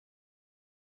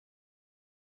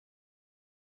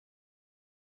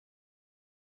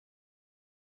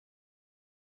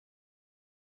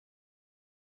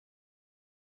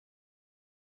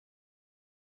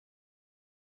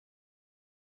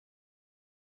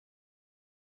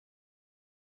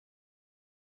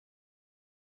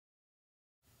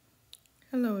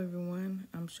Hello everyone,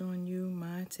 I'm showing you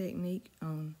my technique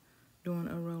on doing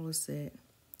a roller set.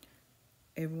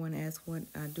 Everyone asks what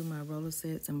I do my roller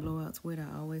sets and blowouts with. I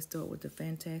always start with the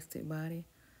Fantastic Body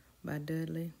by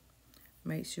Dudley.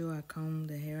 Make sure I comb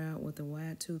the hair out with a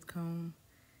wide tooth comb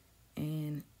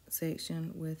and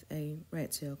section with a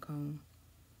rat tail comb.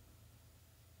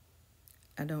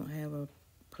 I don't have a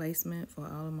placement for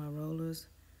all of my rollers.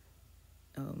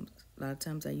 A lot of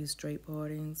times I use straight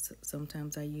partings,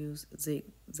 sometimes I use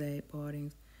zigzag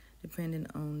partings, depending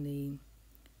on the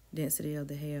density of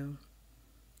the hair.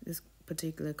 This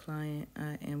particular client,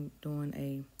 I am doing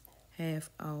a half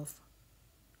off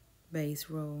base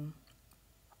roll.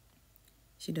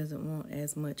 She doesn't want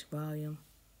as much volume,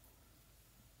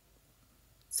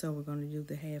 so we're going to do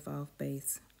the half off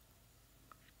base.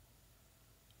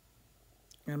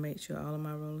 I make sure all of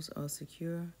my rollers are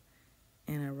secure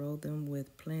and I roll them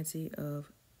with plenty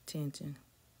of tension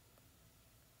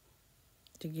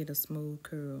to get a smooth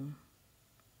curl.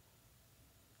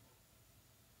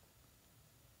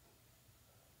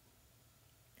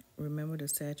 Remember to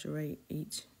saturate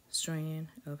each strand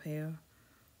of hair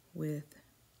with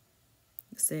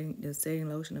the setting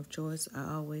lotion of choice.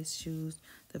 I always choose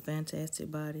the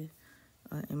Fantastic Body.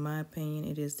 In my opinion,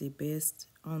 it is the best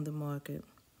on the market,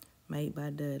 made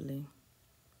by Dudley.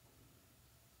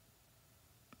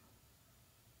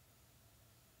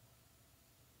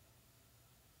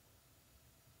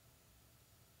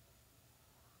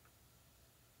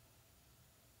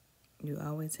 You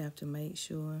always have to make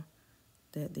sure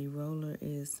that the roller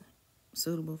is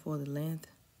suitable for the length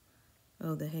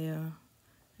of the hair.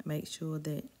 Make sure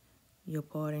that your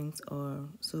partings are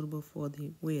suitable for the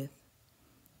width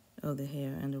of the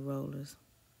hair and the rollers.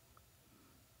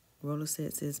 Roller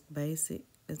sets is basic.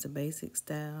 It's a basic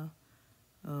style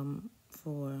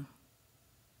for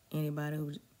anybody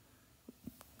who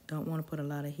don't want to put a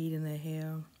lot of heat in their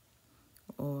hair,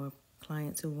 or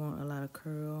clients who want a lot of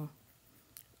curl,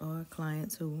 or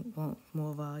clients who want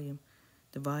more volume.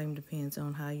 The volume depends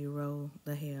on how you roll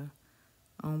the hair.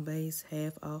 On base,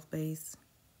 half off base.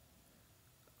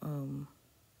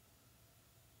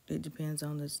 It depends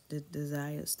on the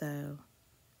desired style.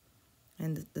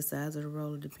 And the size of the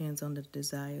roller depends on the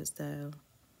desired style.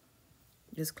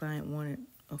 This client wanted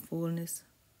a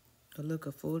look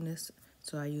of fullness,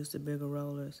 so I used the bigger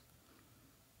rollers.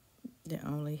 The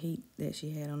only heat that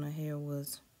she had on her hair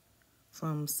was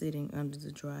from sitting under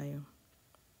the dryer.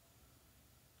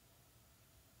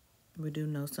 We do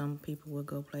know some people will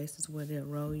go places where they'll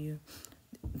roll you,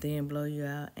 then blow you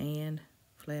out and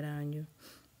flat iron you.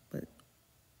 But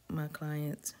my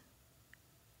clients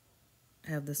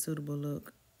have the suitable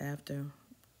look after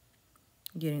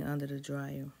getting under the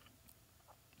dryer.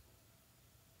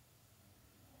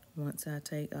 Once I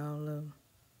take all of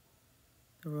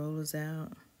the rollers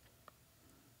out,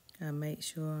 I make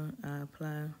sure I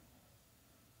apply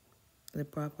the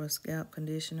proper scalp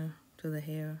conditioner to the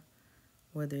hair,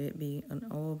 whether it be an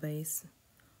oil base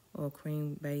or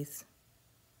cream base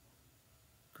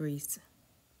grease.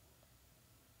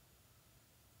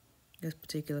 This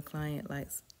particular client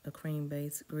likes a cream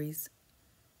base grease,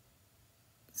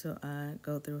 so I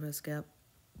go through her scalp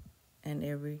and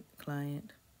every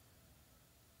client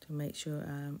to make sure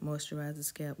I moisturize the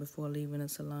scalp before leaving the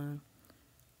salon.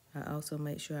 I also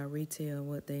make sure I retail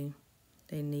what they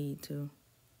need to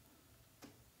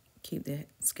keep their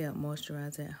scalp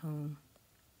moisturized at home.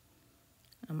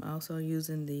 I'm also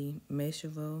using the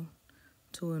Meshivo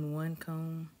 2-in-1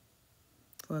 comb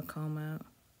for a comb out.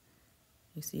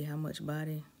 You see how much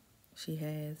body she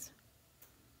has.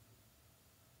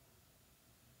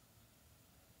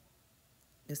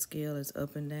 The scale is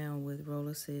up and down with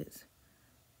roller sets.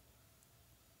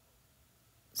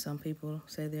 Some people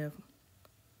say they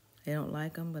don't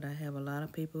like them, but I have a lot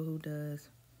of people who does.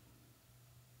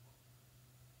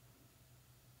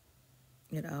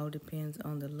 It all depends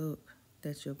on the look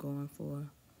that you're going for,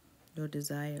 your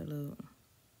desired look.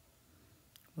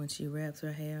 When she wraps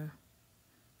her hair,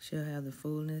 she'll have the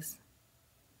fullness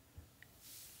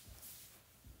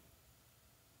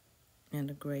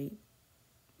and a great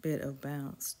bit of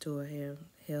bounce to her hair,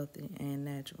 healthy and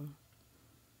natural.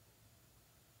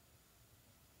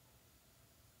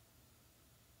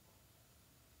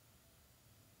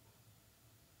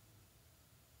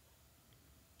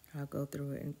 I'll go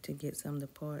through it to get some of the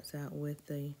parts out with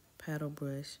the paddle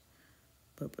brush,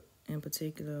 but in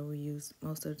particular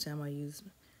most of the time I use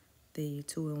the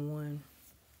 2-in-1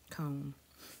 comb.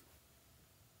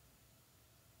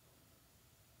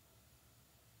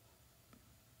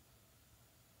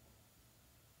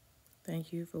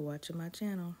 Thank you for watching my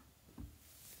channel.